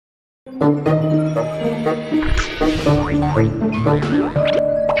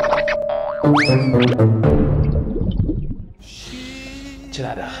亲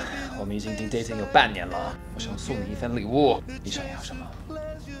爱的，我们已经dating 有半年了，我想送你一份礼物，你想要什么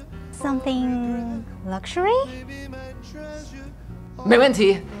 ？Something luxury？ 没问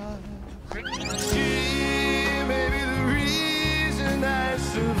题。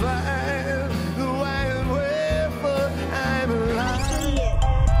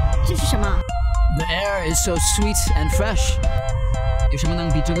这是什么 ？The air is so sweet and fresh。有什么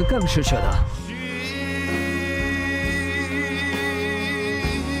能比这个更奢侈的？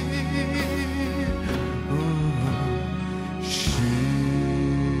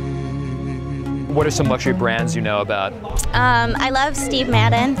 What are some luxury brands you know about? I love Steve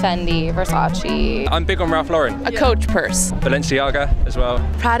Madden. Fendi, Versace. I'm big on Ralph Lauren. A Coach purse. Balenciaga as well.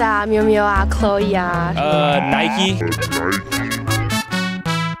 Prada, Miu Miu, Chloe. Nike.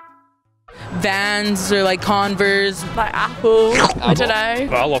 Vans or like Converse. Like Apple. I don't know.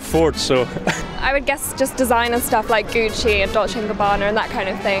 Well, I love Ford, so. I would guess just designer stuff like Gucci and Dolce & Gabbana and that kind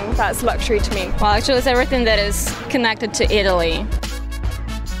of thing. That's luxury to me. Well, actually, it's everything that is connected to Italy.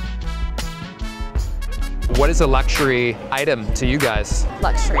 What is a luxury item to you guys?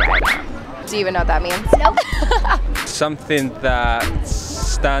 Luxury item. Do you even know what that means? Nope. Something that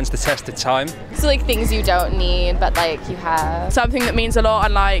stands the test of time. So like things you don't need, but like you have. Something that means a lot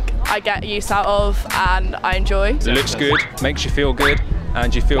and like I get use out of and I enjoy. It looks good, makes you feel good,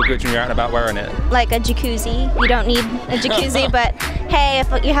 and you feel good when you're out and about wearing it. Like a jacuzzi. You don't need a jacuzzi, but hey, if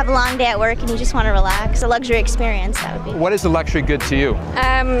you have a long day at work and you just want to relax, a luxury experience, that would be. What is a luxury good to you?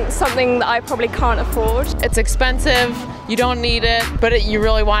 Something that I probably can't afford. It's expensive, you don't need it, but you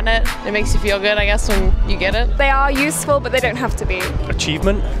really want it. It makes you feel good, I guess, when you get it. They are useful, but they don't have to be.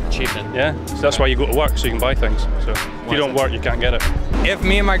 Achievement. Yeah, so that's why you go to work, so you can buy things. So if you don't work, you can't get it. If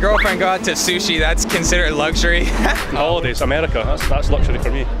me and my girlfriend go out to sushi, that's considered luxury. Holidays, America, that's luxury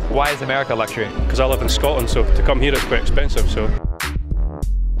for me. Why is America luxury? Because I live in Scotland, so to come here it's quite expensive. So.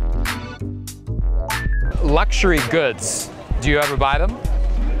 Luxury goods. Do you ever buy them?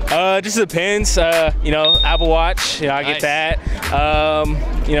 Just depends. You know, Apple Watch. You know, I get that.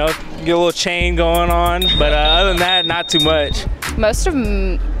 You know, get a little chain going on, but other than that, not too much. Most of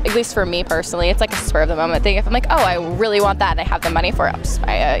them, at least for me personally, it's like a spur of the moment thing. If I'm like, oh, I really want that and I have the money for it, I'll just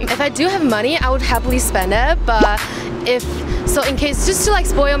buy it. If I do have money, I would happily spend it, but so in case, just to like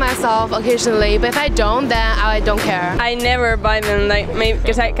spoil myself occasionally, but if I don't, then I don't care. I never buy them, like maybe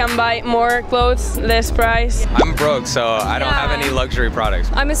because I can buy more clothes, less price. I'm broke, so I don't have any luxury products.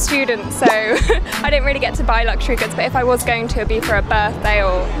 I'm a student, so I don't really get to buy luxury goods, but if I was going to, it'd be for a birthday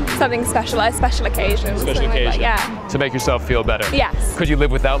or something special, a special occasion. Special occasion. Like that, yeah. To make yourself feel better? Yes. Could you live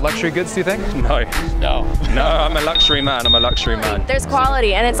without luxury goods, do you think? No, I'm a luxury man, There's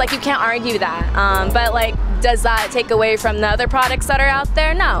quality, and it's like you can't argue that, but like, does that take away from the other products that are out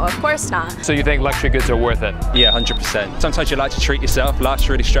there? No, of course not. So you think luxury goods are worth it? Yeah, 100%. Sometimes you like to treat yourself. Life's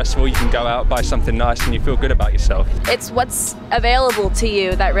really stressful. You can go out, buy something nice, and you feel good about yourself. It's what's available to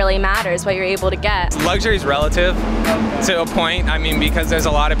you that really matters, what you're able to get. Luxury is relative to a point. I mean, because there's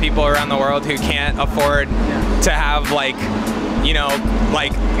a lot of people around the world who can't afford to have like, you know,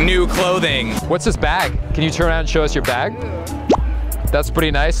 like new clothing. What's this bag? Can you turn around and show us your bag? That's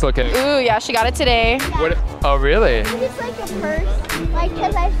pretty nice looking. Ooh, yeah, she got it today. What? Oh, really? It's like a purse, like,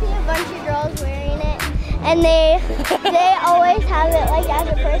 because I see a bunch of girls wearing it, and they always have it like as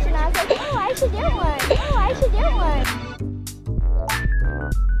a purse, and I was like, oh, I should get one. Oh, I should get one.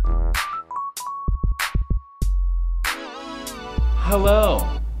 Hello,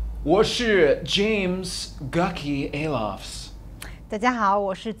 我是 James Gucky Alofs。大家好，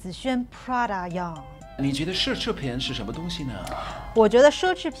我是子轩 Prada Young。你觉得奢侈品是什么东西呢？我觉得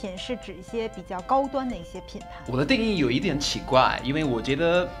奢侈品是指一些比较高端的一些品牌。我的定义有一点奇怪，因为我觉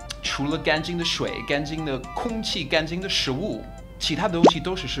得除了干净的水、干净的空气、干净的食物，其他的东西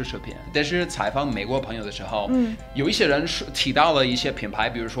都是奢侈品。但是采访美国朋友的时候，有一些人提到了一些品牌，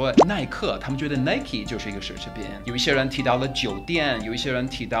比如说耐克，他们觉得 Nike 就是一个奢侈品。有一些人提到了酒店，有一些人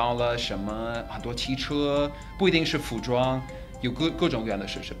提到了什么很多汽车，不一定是服装。有各种各样的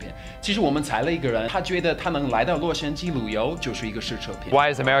奢侈品。其实我们采了一个人，他觉得他能来到洛杉矶旅游就是一个奢侈品。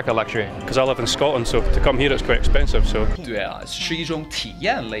Why is America luxury? Because I live in Scotland, so to come here it's quite expensive. So. 对啊，是一种体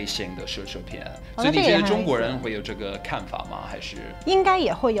验类型的奢侈品。所以你觉得中国人会有这个看法吗？还是？应该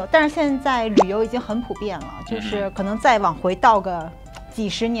也会有，但是现在旅游已经很普遍了，就是可能再往回倒个几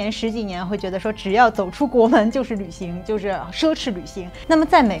十年、十几年，会觉得说只要走出国门就是旅行，就是奢侈旅行。那么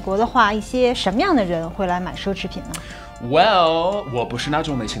在美国的话，一些什么样的人会来买奢侈品呢？ Well， 我不是那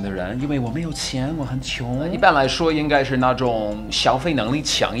种类型的人，因为我没有钱，我很穷。一般来说，应该是那种消费能力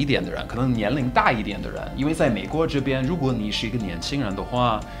强一点的人，可能年龄大一点的人。因为在美国这边，如果你是一个年轻人的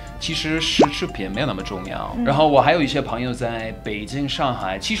话，其实奢侈品没有那么重要。然后我还有一些朋友在北京、上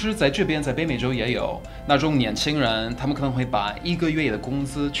海，其实在这边在北美洲也有那种年轻人，他们可能会把1个月的工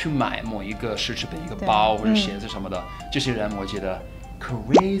资去买某一个奢侈品，一个包或者鞋子什么的。这些人我觉得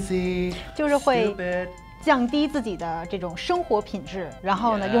crazy， 就是会降低自己的这种生活品质，然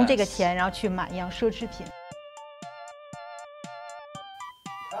后呢，用这个钱然后去买一样奢侈品。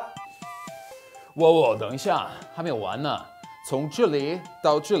我等一下，还没有完呢。从这里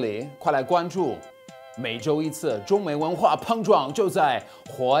到这里，快来关注每周一次中美文化碰撞，就在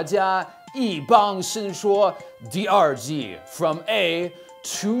活家一帮新说第2季 From A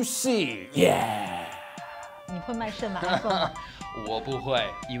to C， 耶！你会卖肾买 iPhone 吗？我不会，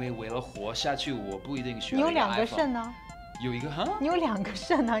因为为了活下去，我不一定需要。你有2个肾呢？有一个哈？你有2个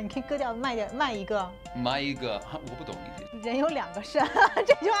肾呢，你可以割掉卖一个。卖一个？我不懂你。人有2个肾，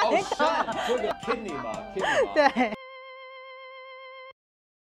这句话很这个 kidney 嘛 ，kidney 嘛。对。